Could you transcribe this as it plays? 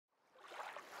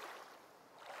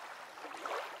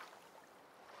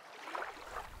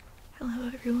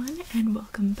Hello everyone and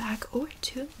welcome back over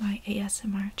to my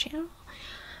ASMR channel.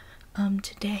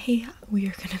 Today we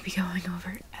are going to be going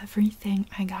over everything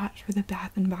I got for the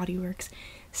Bath & Body Works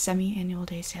semi-annual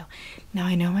day sale. Now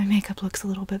I know my makeup looks a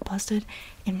little bit busted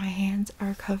and my hands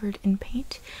are covered in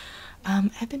paint.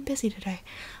 I've been busy today.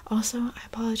 Also, I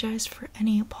apologize for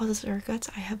any pauses or cuts.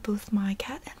 I have both my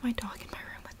cat and my dog in my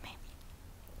room with me.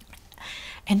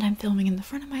 And I'm filming in the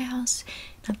front of my house,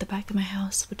 not the back of my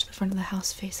house, which the front of the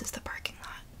house faces the parking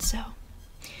lot. So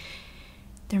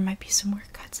there might be some more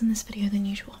cuts in this video than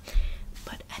usual.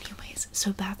 But anyways,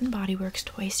 so Bath & Body Works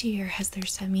twice a year has their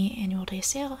semi-annual day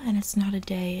sale, and it's not a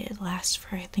day, it lasts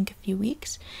for I think a few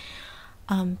weeks.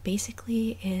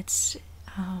 Basically it's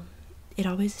it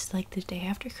always is like the day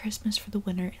after Christmas for the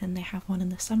winter, and then they have one in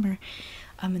the summer.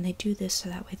 And they do this so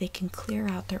that way they can clear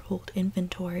out their old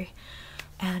inventory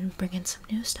and bring in some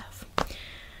new stuff.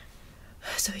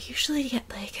 So usually you get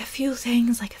like a few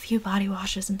things, like a few body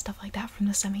washes and stuff like that from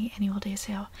the semi-annual day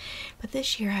sale. But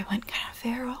this year I went kind of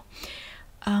feral.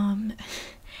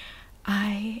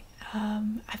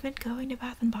 I've been going to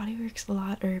Bath & Body Works a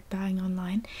lot, or buying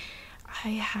online. I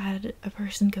had a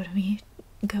person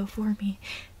go for me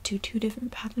to 2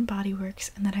 different Bath & Body Works,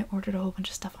 and then I ordered a whole bunch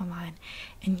of stuff online.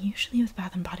 And usually with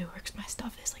Bath & Body Works my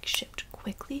stuff is like shipped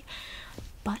quickly,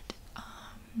 but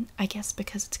I guess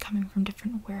because it's coming from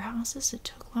different warehouses it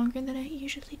took longer than it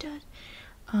usually did.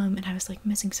 And I was like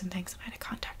missing some things and I had to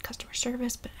contact customer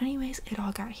service, but anyways, it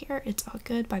all got here. It's all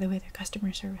good. By the way, their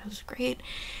customer service was great.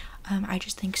 I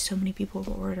just think so many people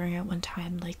were ordering at one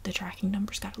time, like the tracking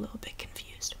numbers got a little bit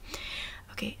confused.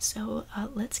 Okay, so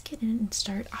let's get in and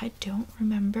start. I don't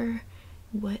remember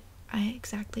what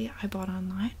exactly I bought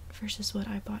online versus what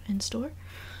I bought in store.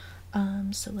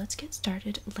 So let's get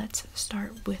started. Let's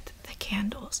start with the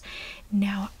candles.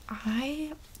 Now,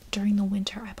 during the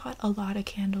winter, I bought a lot of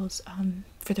candles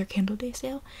for their candle day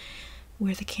sale,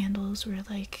 where the candles were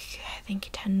like, I think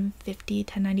 $10.50,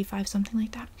 $10.95, something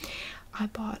like that. I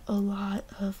bought a lot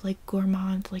of like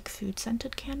gourmand, like food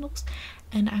scented candles,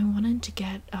 and I wanted to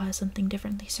get something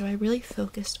differently, so I really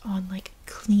focused on like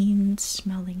clean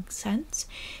smelling scents,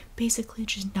 basically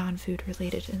just non-food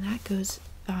related, and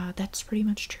that's pretty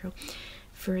much true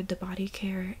for the body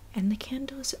care and the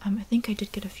candles. I think I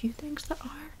did get a few things that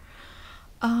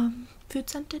are food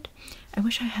scented. I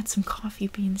wish I had some coffee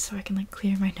beans so I can like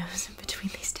clear my nose in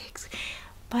between these takes,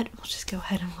 but we'll just go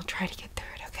ahead and we'll try to get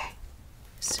through it, okay?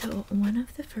 So one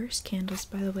of the first candles,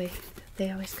 by the way,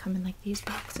 they always come in like these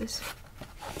boxes.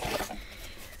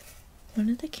 One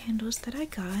of the candles that I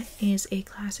got is a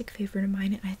classic favorite of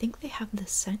mine, and I think they have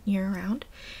this scent year-round,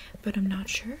 but I'm not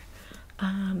sure.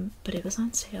 But it was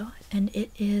on sale, and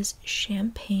it is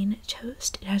Champagne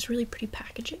Toast. It has really pretty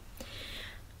packaging.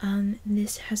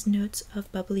 This has notes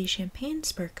of bubbly champagne,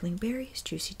 sparkling berries,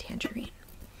 juicy tangerine.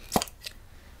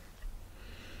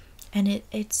 And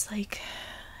it's like,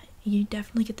 you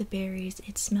definitely get the berries.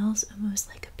 It smells almost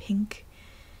like a pink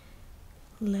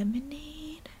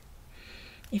lemonade.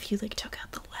 If you like took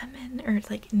out the lemon, or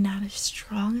like not as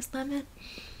strong as lemon,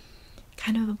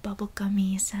 kind of a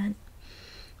bubblegummy scent,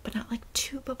 but not like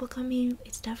too bubblegummy.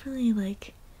 It's definitely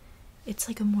like, it's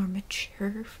like a more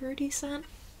mature fruity scent,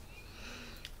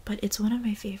 but it's one of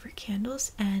my favorite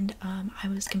candles. And I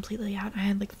was completely out. I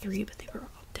had like 3, but they were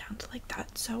all down to like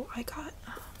that, so I got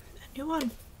a new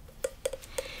one.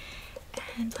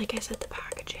 And like I said, the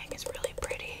packaging is really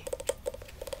pretty.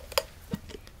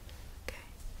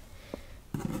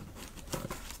 Okay,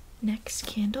 next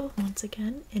candle, once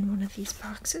again in one of these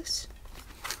boxes.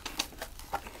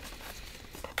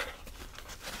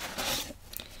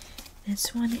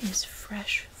 This one is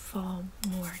Fresh Fall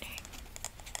Morning,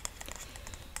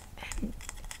 and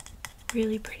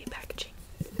really pretty packaging.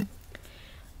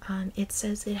 It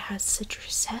says it has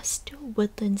citrus zest,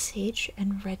 woodland sage,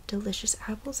 and red delicious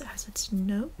apples as its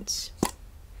notes.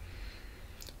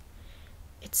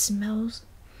 It smells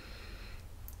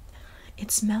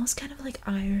kind of like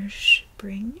Irish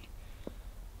Spring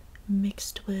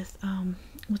mixed with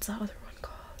what's that other one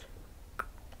called?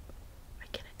 I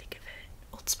can't think of it.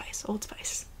 Old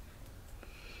Spice.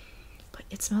 But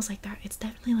it smells like that. It's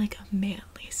definitely like a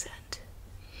manly scent.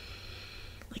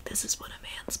 Like, this is what a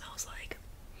man smells like.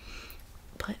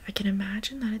 But I can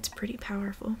imagine that it's pretty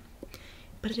powerful.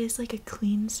 But it is like a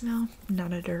clean smell,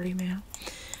 not a dirty man.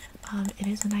 It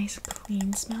is a nice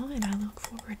clean smell, and I look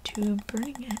forward to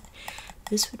burning it.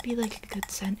 This would be like a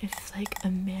good scent if like a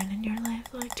man in your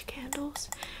life liked candles,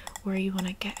 or you want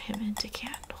to get him into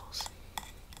candles.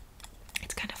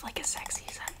 It's kind of like a sexy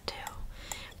scent too,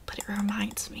 but it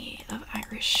reminds me of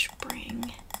Irish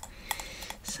Spring.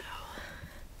 So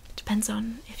it depends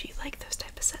on if you like those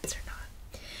type of scents or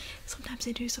not. So Sometimes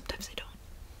I do, sometimes I don't.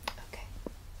 Okay.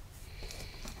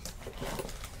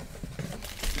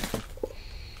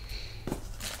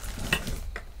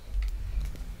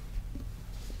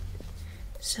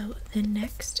 So the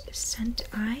next scent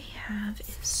I have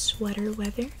is Sweater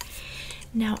Weather.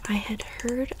 Now I had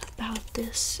heard about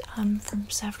this from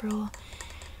several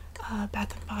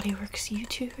Bath and Body Works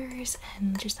YouTubers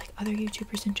and just like other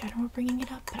YouTubers in general bringing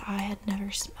it up, but I had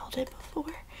never smelled it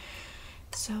before.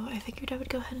 So I figured I would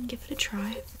go ahead and give it a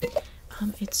try.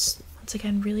 It's once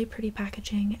again really pretty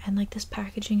packaging, and like this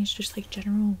packaging is just like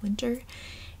general winter.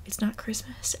 It's not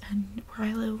Christmas, and where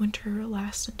I live, winter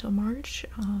lasts until March.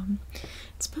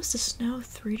 It's supposed to snow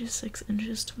 3 to 6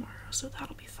 inches tomorrow, so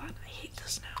that'll be fun. I hate the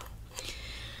snow.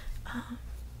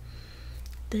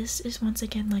 This is once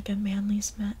again like a manly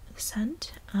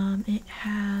scent. It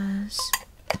has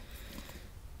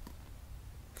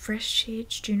fresh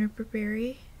sage, juniper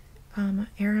berry,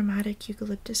 aromatic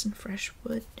eucalyptus, and fresh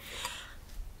wood.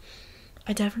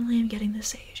 I definitely am getting the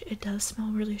sage. It does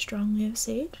smell really strongly of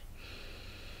sage,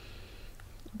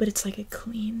 but it's like a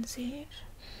clean sage.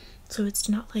 So it's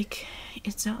not like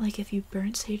if you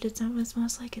burnt sage, it's not what it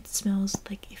smells like. It smells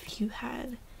like if you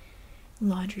had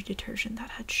laundry detergent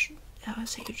that had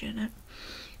sage in it,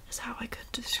 is how I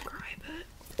could describe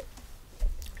it.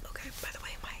 Okay, by the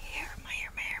way, my hair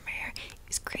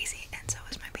is crazy, and so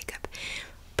is my makeup,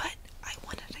 but I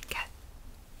wanted to get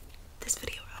this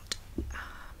video out.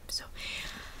 So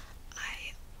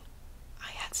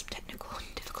I had some technical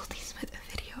difficulties with the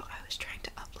video I was trying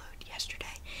to upload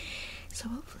yesterday, so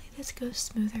hopefully this goes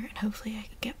smoother, and hopefully I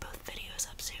can get both videos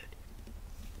up soon.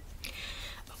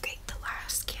 Okay, the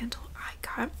last candle I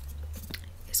got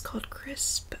is called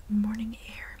Crisp Morning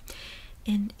Air,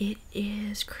 and it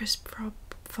is crisp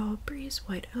fall breeze,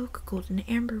 white oak, golden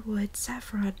amber wood,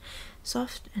 saffron,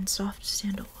 soft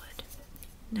sandalwood.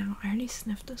 Now I already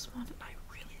sniffed this one and I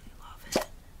really love it.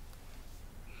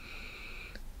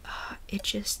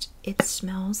 It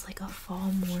smells like a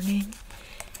fall morning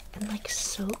and like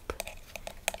soap.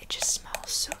 It just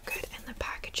smells so good, and the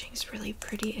packaging is really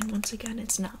pretty, and once again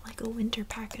it's not like a winter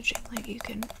packaging, like you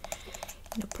can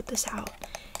put this out.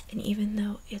 And even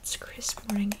though it's crisp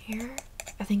morning air,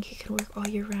 I think it can work all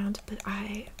year round, but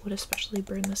I would especially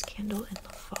burn this candle in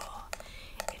the fall.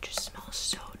 It just smells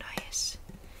so nice.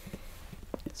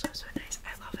 So nice.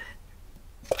 I love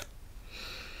it.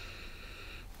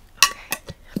 Okay,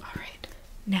 alright.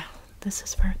 Now, this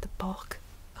is where the bulk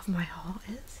of my haul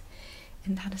is,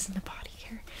 and that is in the body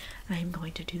care. I am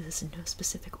going to do this in no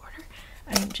specific order.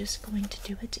 I am just going to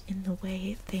do it in the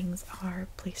way things are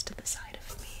placed to the side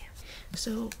of me.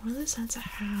 So one of the scents I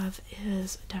have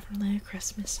is definitely a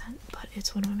Christmas scent, but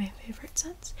it's one of my favorite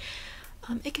scents.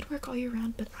 It can work all year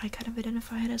round, but I kind of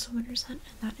identify it as a winter scent,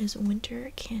 and that is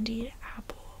Winter Candied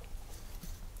Apple.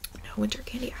 Now, Winter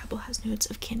Candied Apple has notes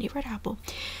of candied red apple,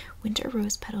 winter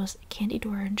rose petals, candied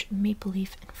orange, maple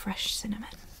leaf, and fresh cinnamon.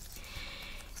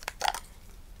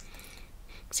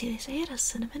 See, they say it has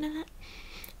cinnamon in it,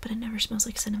 but it never smells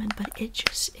like cinnamon, but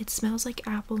it smells like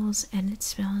apples, and it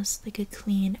smells like a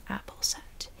clean apple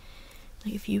scent.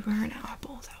 Like if you were an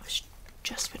apple that was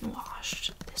just been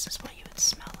washed, this is what you would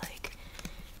smell like.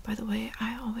 By the way,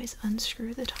 I always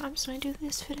unscrew the tops when I do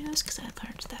these videos, because I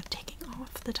learned that taking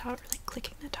off the top, or like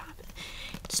clicking the top,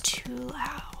 it's too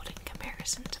loud in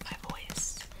comparison to my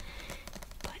voice.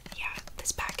 But yeah,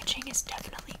 this packaging is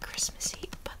definitely Christmassy,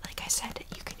 but like I said,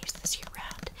 you can use this year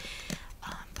round.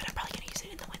 But I'm probably gonna use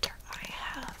it in the winter. I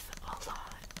have a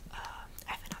lot.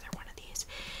 I have another one of these.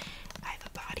 I have a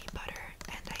body butter,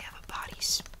 and I have a body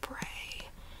spray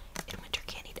in Winter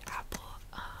Candied Apple.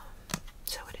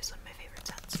 So it is one of my favorite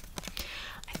scents.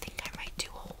 I think I might do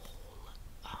a whole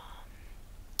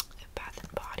Bath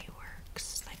and Body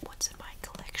Works, like what's in my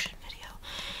collection video.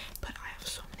 But I have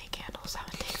so many candles that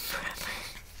would take forever.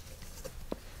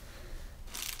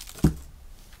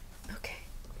 Okay.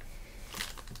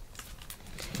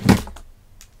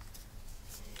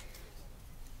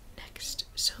 Next,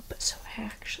 so I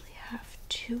actually have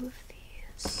 2 of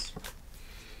these.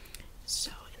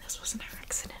 So, and this was an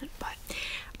accident, but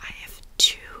I have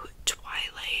 2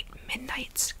 Twilight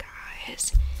Midnight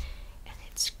Skies, and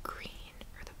it's green,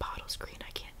 or the bottle's green,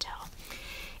 I can't tell.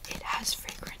 It has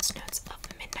fragrance notes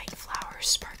of midnight flowers,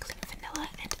 sparkling vanilla,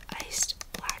 and iced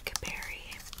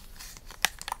blackberry.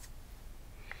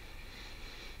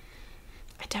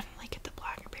 I definitely get the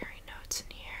blackberry notes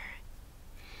in here.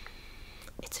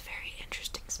 It's a very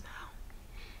interesting smell.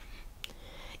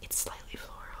 It's slightly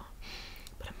floral,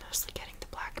 but I'm mostly getting the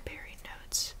blackberry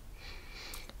notes.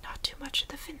 Not too much of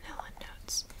the vanilla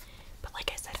notes. But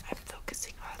like I said, I'm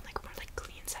focusing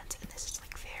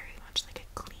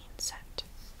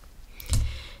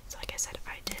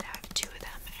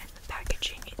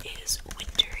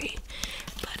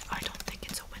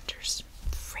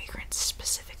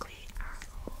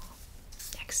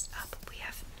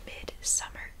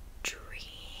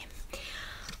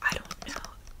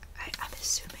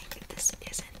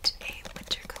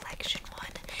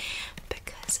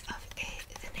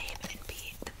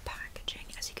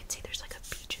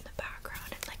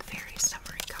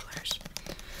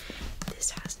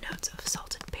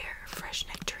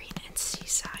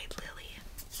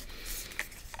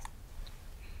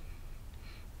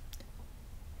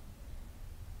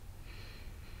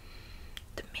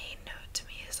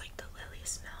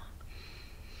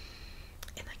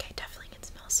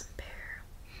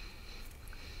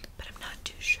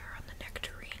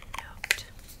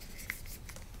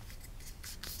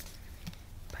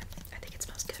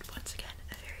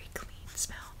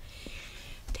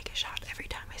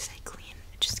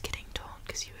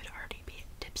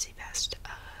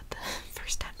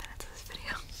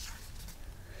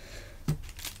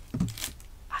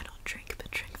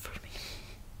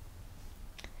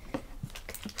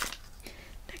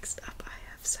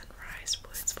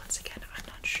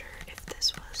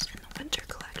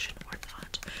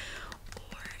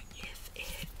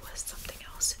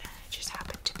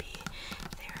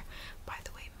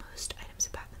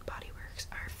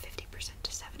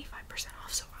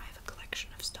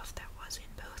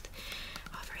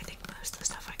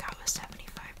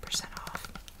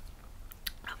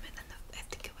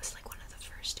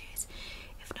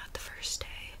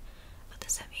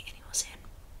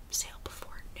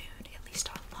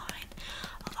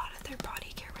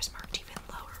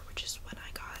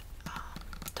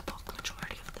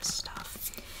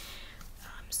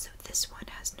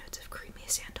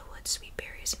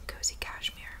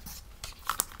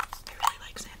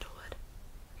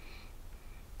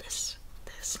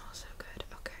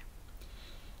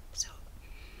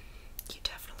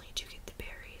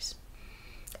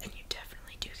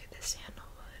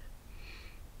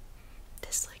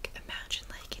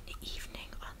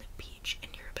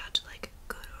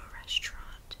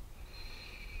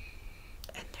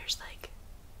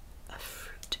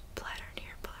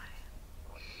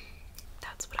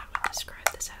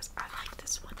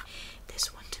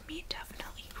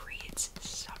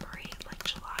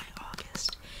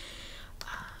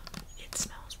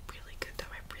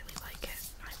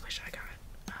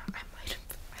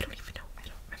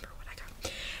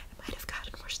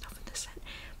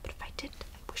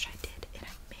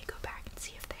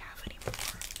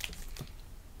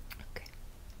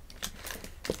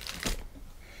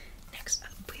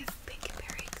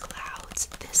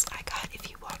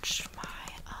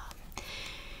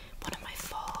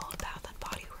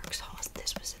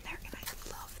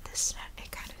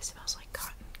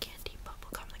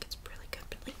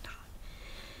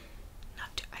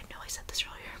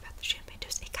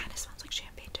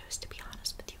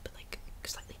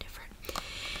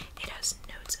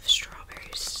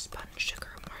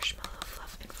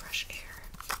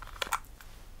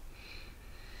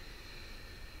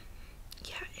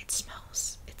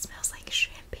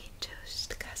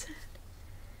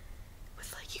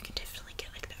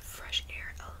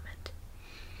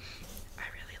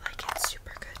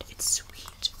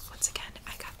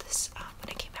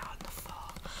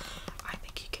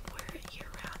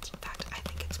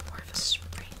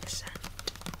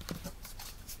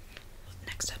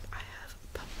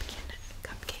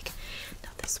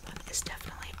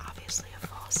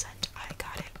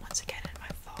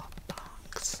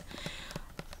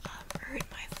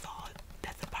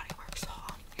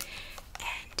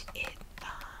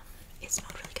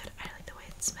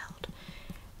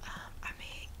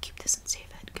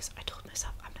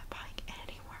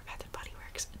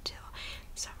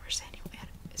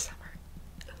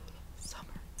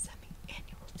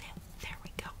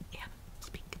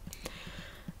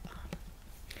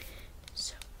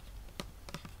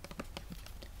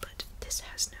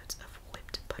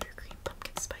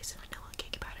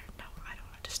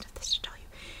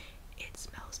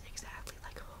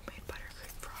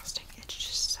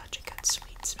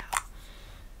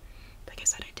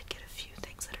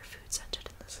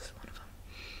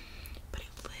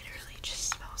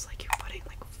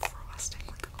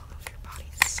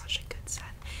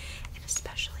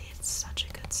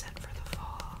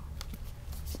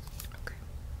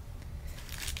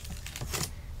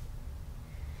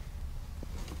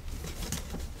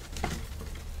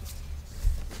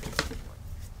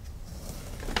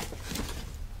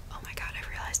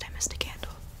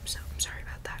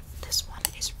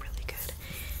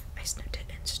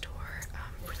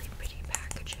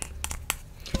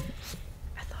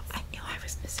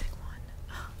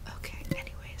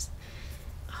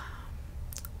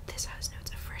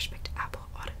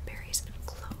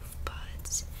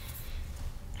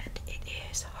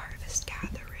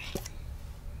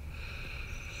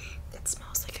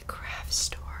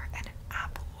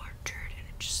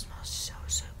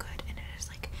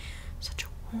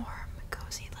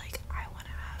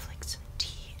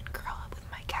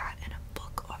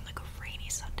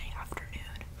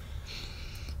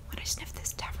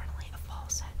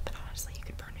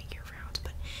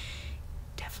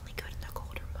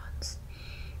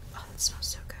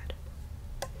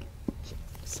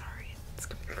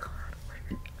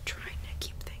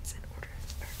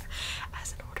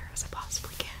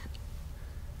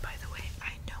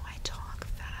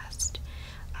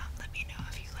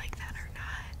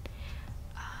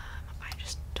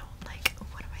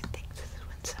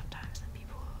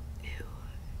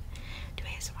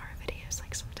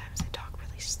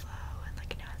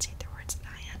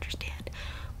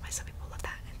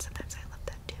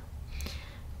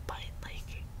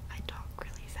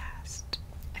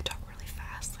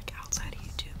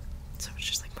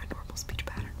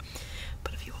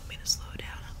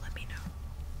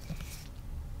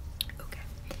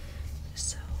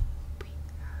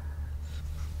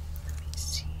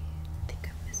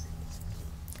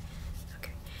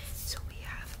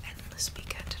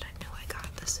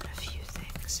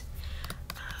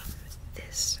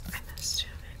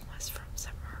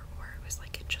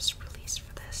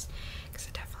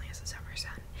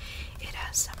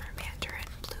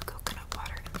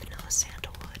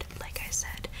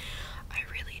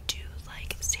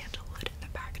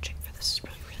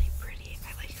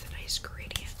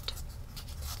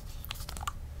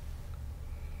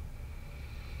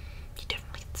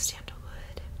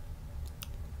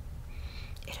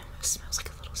of smells like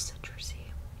a little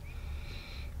citrusy,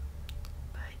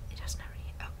 but it doesn't have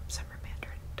any. Oh, summer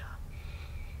mandarin,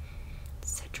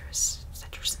 citrus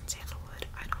and sandalwood.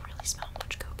 I don't really smell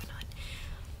much coconut.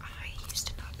 I used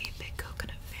to not be a big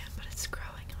coconut fan, but it's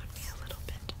growing on me a little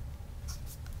bit.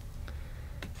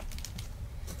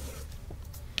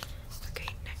 Okay,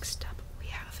 next up we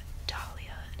have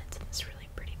Dahlia, and it's in this really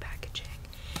pretty packaging.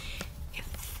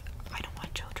 If I don't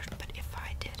want children, but if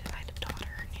I did and I had a daughter,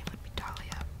 her name would be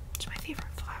Dahlia. It's my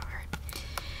favorite flower.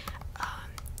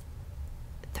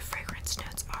 The fragrance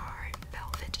notes are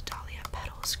velvet, dahlia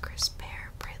petals, crisp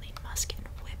pear, praline musk, and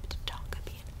whipped tonka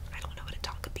bean. I don't know what a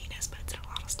tonka bean is, but it's in a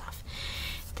lot of stuff.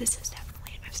 This is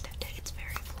definitely, I've sniffed it, it's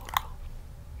very floral.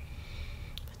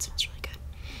 It smells really good.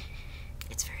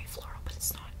 It's very floral, but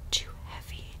it's not too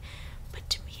heavy. But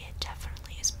to me, it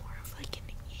definitely is more of like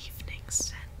an evening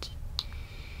scent.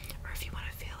 Or if you want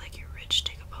to feel like you're rich,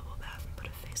 take a bubble bath and put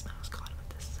a face mask on with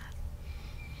this scent.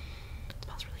 It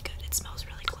smells really good. It smells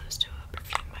really close to a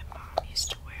perfume my mom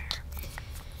used to wear.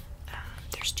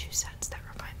 There's two scents that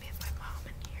remind me of my mom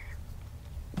in here.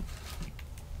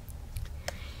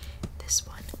 This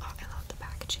one, oh, I love the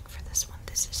packaging for this one.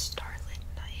 This is Starlit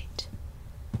Night.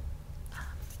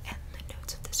 And the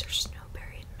notes of this are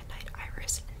snowberry, midnight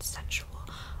iris, and sensual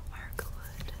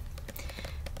argwood.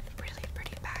 Really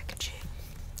pretty packaging.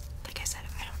 Like I said,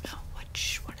 I don't know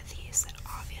which one of these that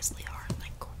obviously are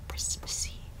like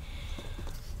Christmassy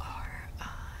are,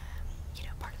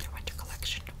 part of their winter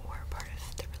collection or part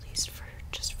of the release for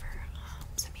just for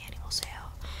semi-annual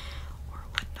sale or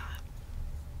whatnot.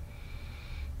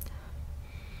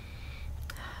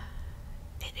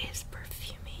 It is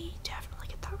perfumey. Definitely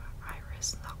get the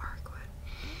iris and the argwood.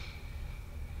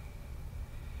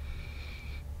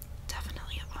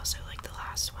 Definitely also like the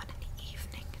last one, an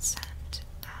evening scent.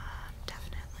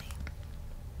 Definitely.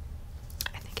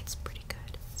 I think it's pretty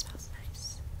good. It smells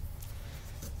nice.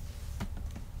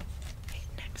 Okay,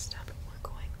 next up we're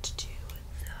going to do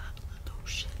the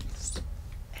lotions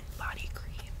and body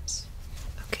creams.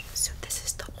 Okay, so this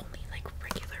is the only like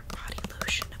regular body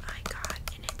lotion I got,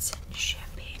 and it's in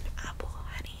champagne apple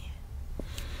honey.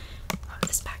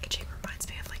 This packaging reminds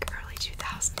me of like early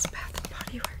 2000s Bath and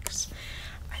Body Works.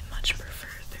 I much prefer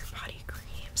their body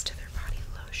creams to their body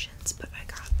lotions, but I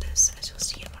got this, as you'll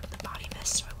see, in one of the body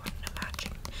mists, so I wanted a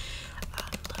matching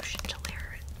lotion to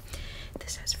layer it.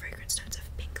 This has fragrance notes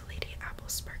of pink lady, apple,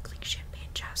 sparkling champagne,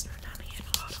 jasmine, honey, and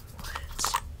autumn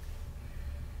woods.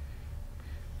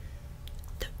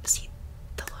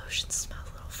 The lotions smell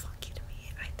a little funky to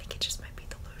me. I think it just might be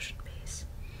the lotion base.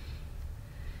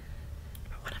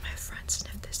 But one of my friends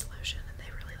sniffed this lotion and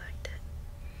they really liked it.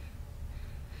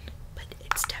 But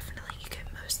it's definitely, you get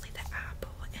mostly the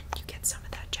apple and you get some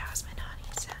of that jasmine honey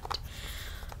scent.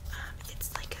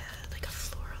 It's like a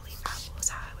florally apple is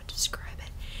how I would describe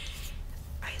it.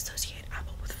 I associate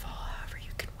apple with fall, however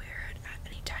you can wear it at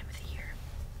any time of the year.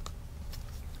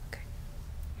 Okay.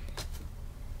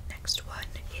 Next one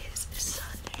is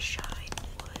Sunshine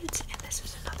Woods, and this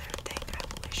is another thing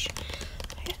I wish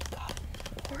I had gotten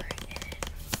more in.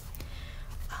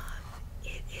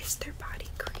 It is their body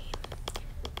cream,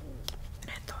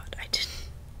 and I thought I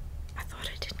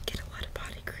didn't get a lot of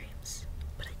body creams,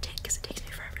 but I did because it takes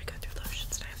me forever to go through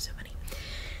lotions, and I have so many.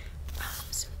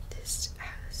 So this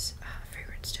has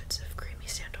fragrance notes of creamy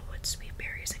sandalwood, sweet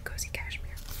berries, and cozy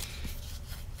cashmere.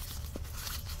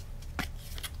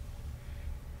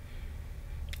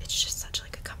 It's just such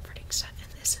like a comforting scent,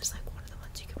 and this is like one of the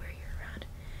ones you can wear year round.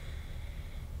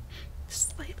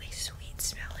 Slightly sweet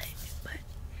smelling, but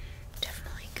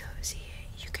definitely cozy.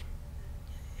 You can,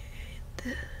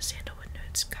 the sandalwood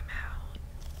notes come out,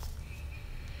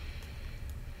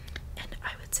 and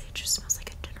I would say it just smells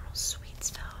like a general sweet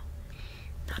smell,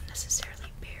 not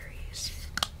necessarily berries.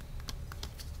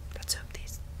 Let's hope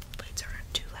these lights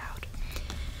aren't too loud.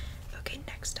 Okay,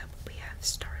 next up we have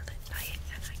Starlit Night,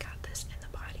 and I got this in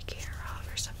the body care.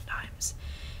 However, sometimes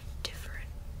different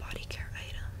body care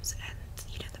items and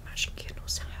the matching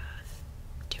candles have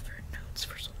different notes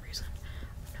for some reason.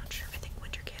 I'm not sure. I think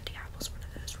Winter Candy Apple is one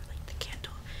of those where like the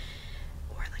candle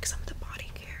or like some of the body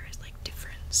care is like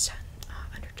different scent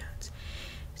undertones.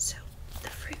 So the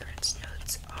fragrance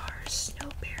notes are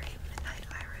snowberry,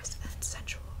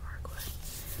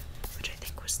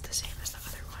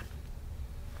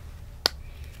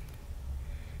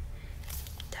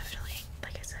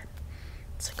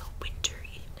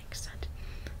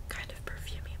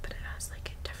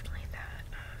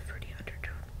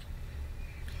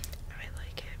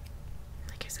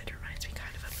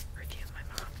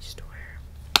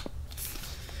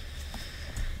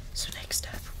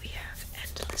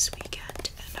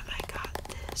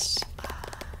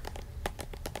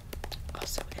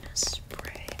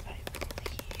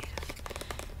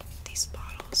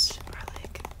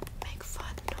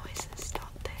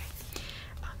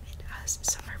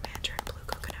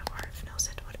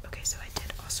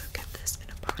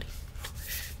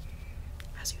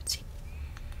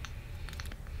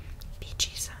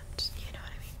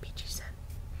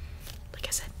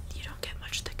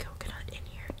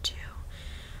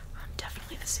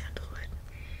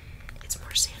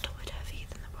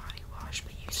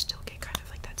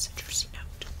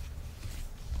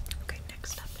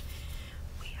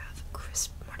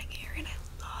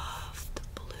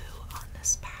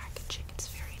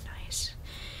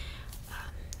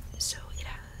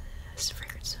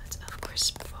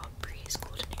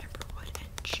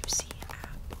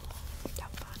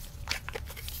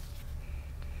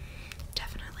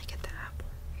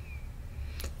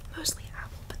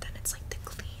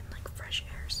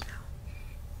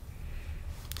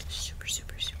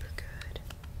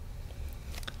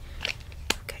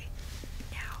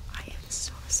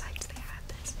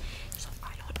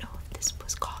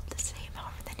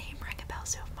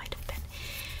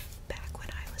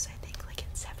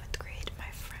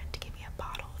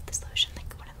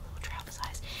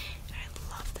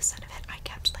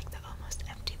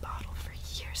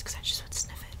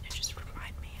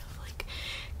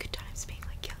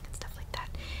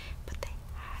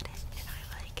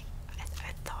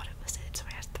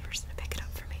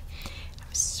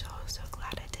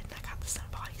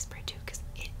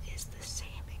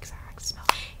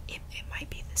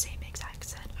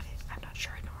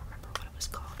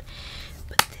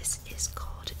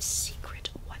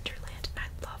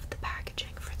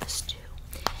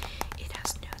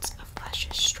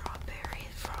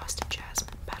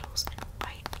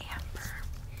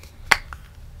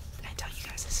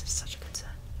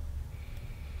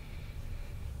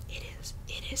 is.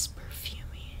 It is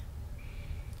perfumey,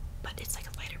 but it's like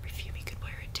a lighter perfume. You could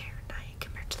wear it day or night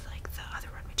compared to like the other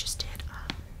one we just did,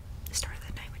 the start of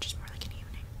the night, which is more like an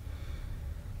evening.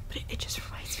 But it just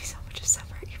reminds me so much of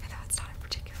summer, even though it's not a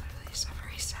particularly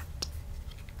summery scent.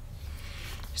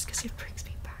 Just because it brings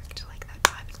me back to like that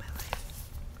time in my life.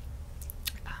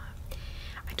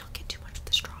 I don't get too much of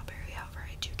the strawberry, however,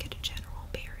 I do get a general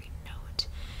berry note.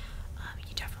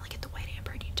 You definitely get the white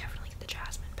amber, and you definitely get the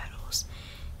jasmine petals.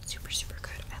 Super, super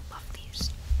good. I love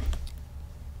these.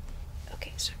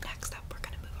 Okay, so next up, we're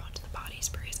gonna move on to the body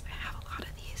sprays. I have a lot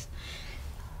of these.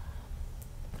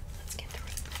 Let's get through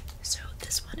it. So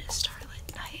this one is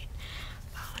Starlit Night,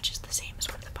 which is the same as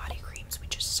one of the body creams we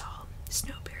just saw.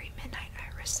 Snowberry, Midnight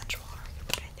Iris, Central Arc,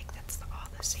 but I think that's all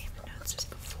the same notes as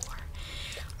before.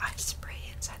 I spray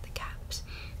inside the caps,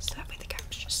 so that way the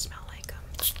caps just smell like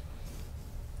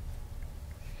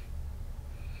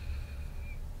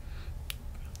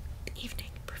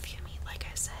evening perfumey. Like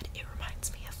I said, it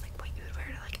reminds me of like what you would wear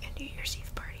to like a New Year's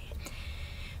Eve party.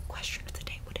 Question of the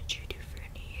day: what did you do for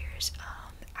New Year's?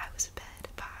 I was in bed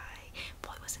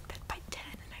I was in bed by 10,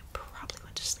 and I probably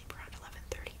went to sleep around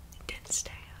 11:30. Didn't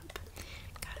stay up.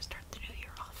 Gotta start the new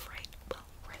year off right, well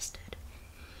rested.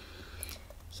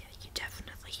 Yeah, you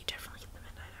definitely get the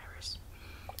Midnight Iris.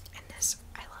 And this,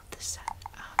 I love this set.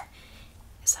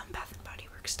 Some Bath and Body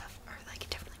Works stuff are like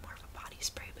definitely more of a body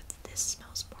spray, but this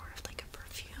smells more of like a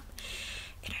perfume.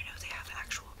 And I know they have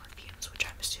actual perfumes, which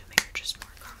I'm assuming are just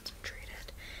more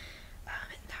concentrated.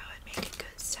 And that would make a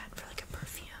good scent for like a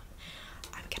perfume.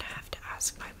 I'm gonna have to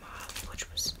ask my mom,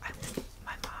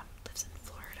 my mom lives in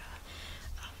Florida,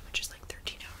 which is like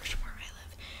 13 hours from where I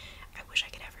live. I wish I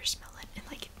could ever smell it and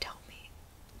like tell me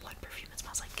what perfume it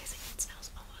smells like, because it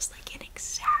smells almost like an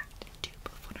exact dupe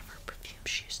of one of her perfumes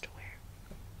she used to wear.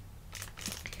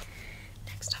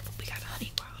 Next up, we got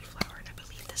Honey Wildflower, and I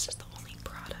believe this is the only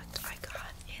product I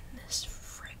got in this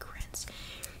fragrance.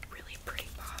 Really pretty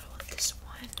bottle. This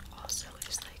one also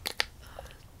is like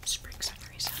a spring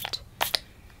summery scent.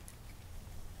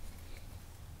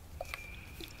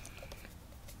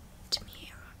 To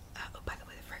me, oh, by the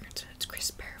way, the fragrance, it's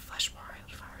crisp pear, flesh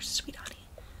wildflowers, sweet honey.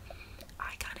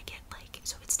 I kind of get like,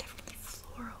 so it's definitely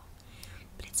floral,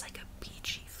 but it's like a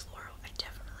peachy floral.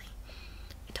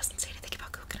 It doesn't say anything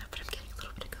about coconut, but I'm getting a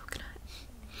little bit of coconut.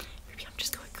 Maybe I'm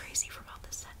just going crazy from all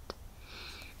the scent.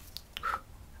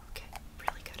 Okay,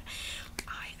 really good.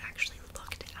 I actually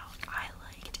looked out. I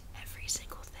liked every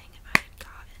single thing I had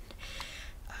gotten.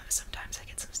 Sometimes I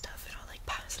get some stuff and I'll like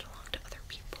pass it along to other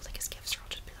people like as gifts, or I'll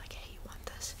just be like, hey, you want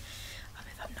this?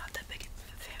 If I'm not that big of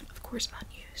a fan, of course,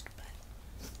 unused, but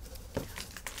you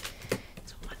know.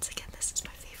 So once again, this is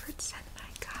my favorite scent I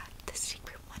got. The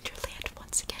Secret Wonderland,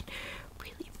 once again,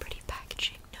 really pretty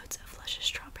packaging. Notes of luscious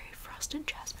strawberry, frosted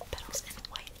jasmine petals, and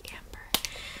white amber.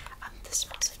 This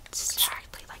smells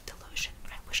exactly like the lotion.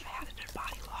 I wish I had it in a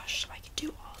body wash so I could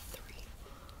do all three.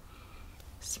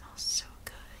 It smells so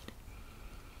good.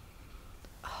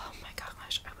 Oh my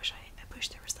gosh, I wish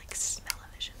there was like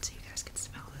smell-o-vision so you guys could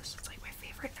smell this. It's like my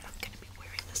favorite, and I'm gonna be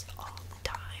wearing this all the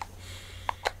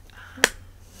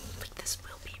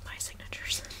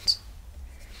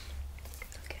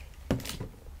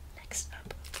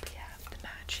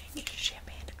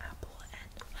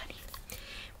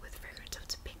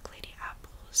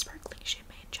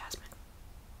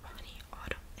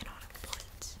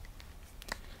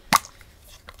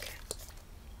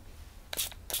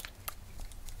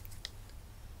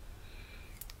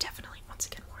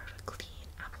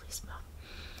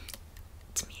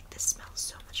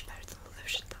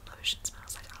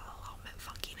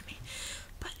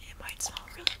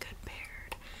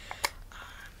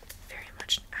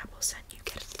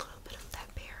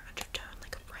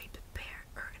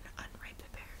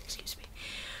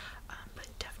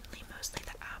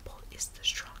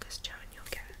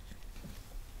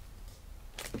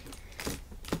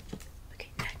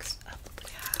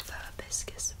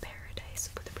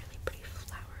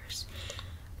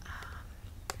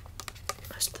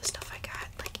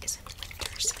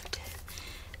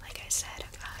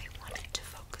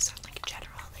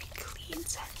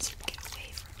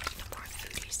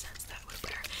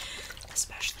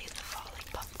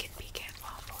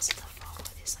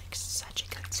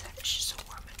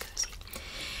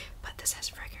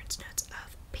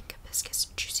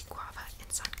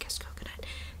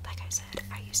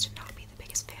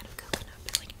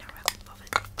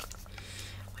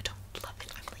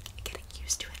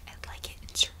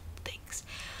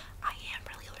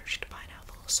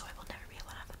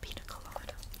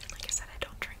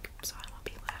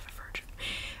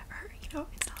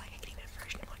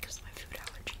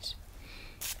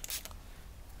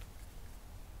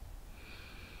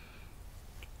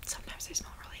they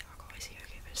smell really alcoholy.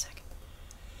 Okay, wait a second.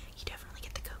 You definitely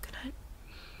get the coconut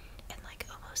and like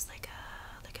almost like a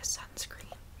sunscreen,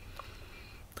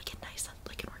 like a nice,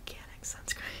 like an organic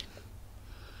sunscreen.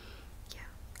 Yeah,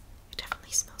 it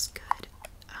definitely smells good.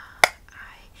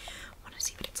 I want to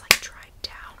see what it's like dried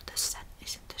down. The scent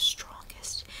isn't the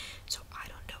strongest, so I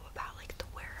don't know about like the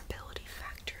wearability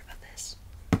factor of this.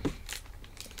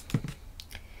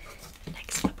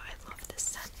 Next up, I love this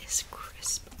scent, is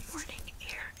Crisp Morning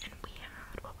Air, and we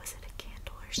had, what was it, a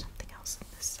candle or something else in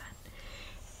this scent?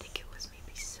 I think it was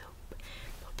maybe soap,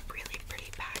 but really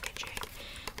pretty packaging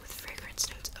with fragrance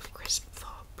notes of crisp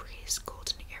fall breeze,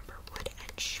 golden amber wood,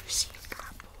 and juicy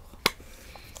apple.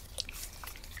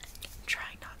 I'm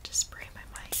trying not to spray my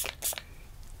mic.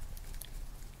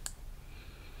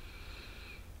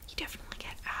 You definitely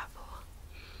get apple.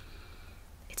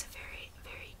 It's a very,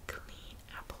 very clean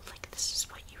apple. Like, this is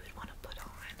what you would want to put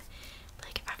on,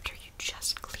 like, after you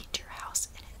just cleaned your house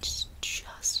and it's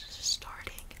just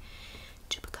starting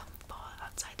to become fall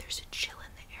outside. There's a chill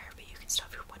in the air, but you can still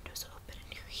have your windows open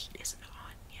and your heat isn't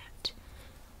on yet.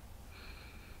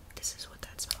 This is what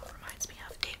that smell reminds me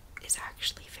of. It is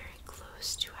actually very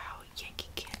close to how Yankee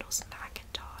Candle's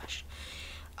Macintosh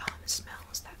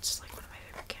smells. That's like one of my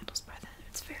favorite candles by them.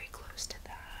 It's very close to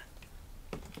that.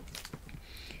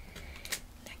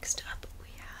 Next up, we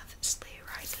have Sleigh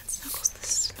Rides and Snuggles.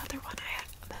 This is another one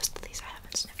most of these I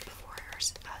haven't sniffed before or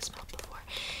smelled before.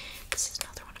 This is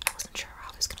another one I wasn't sure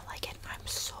how I was gonna like it. I'm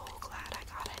so glad I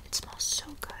got it. It smells so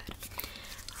good.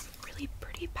 Really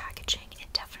pretty packaging.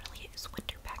 It definitely is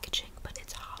winter packaging, but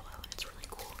it's hollow and it's really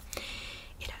cool.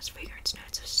 It has fragrance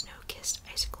notes of snow-kissed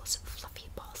icicles, fluffy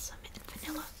balsam, and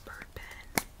vanilla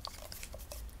bourbon.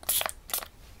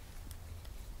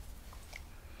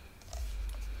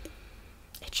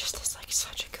 It just is like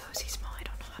such a cozy smell. I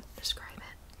don't know how to describe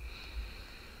it.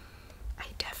 I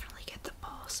definitely get the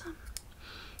balsam,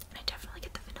 and I definitely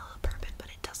get the vanilla bourbon, but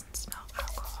it doesn't smell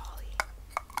alcohol-y.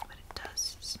 But it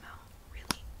does smell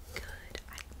really good.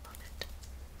 I love it.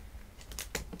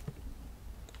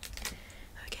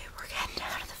 Okay, we're getting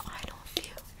down to the final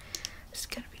few. This is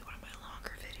gonna be one of my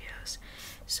longer videos.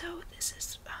 So this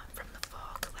is from the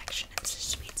fall collection. It's a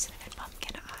sweet cinnamon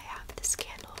pumpkin. I have this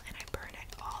candle and I burn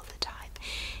it all the time.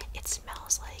 It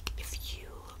smells like if you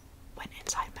went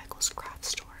inside Michael's craft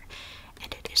store,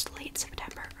 and it is late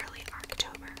September, early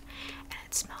October, and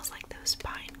it smells like those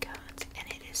pine cones, and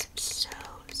it is so,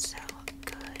 so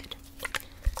good.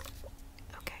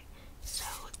 Okay, so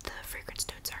the fragrance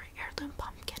notes are heirloom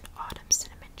pumpkin, autumn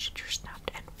cinnamon, ginger snap,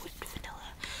 and wood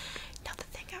vanilla. Now the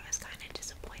thing I was kind of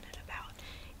disappointed about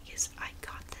is I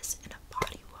got this in a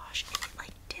body wash, and it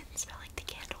like didn't smell like the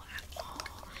candle at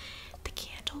all. The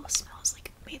candle smells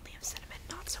like mainly of cinnamon,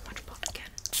 not so much pumpkin.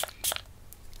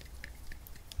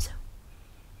 So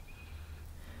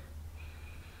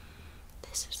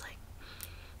this is like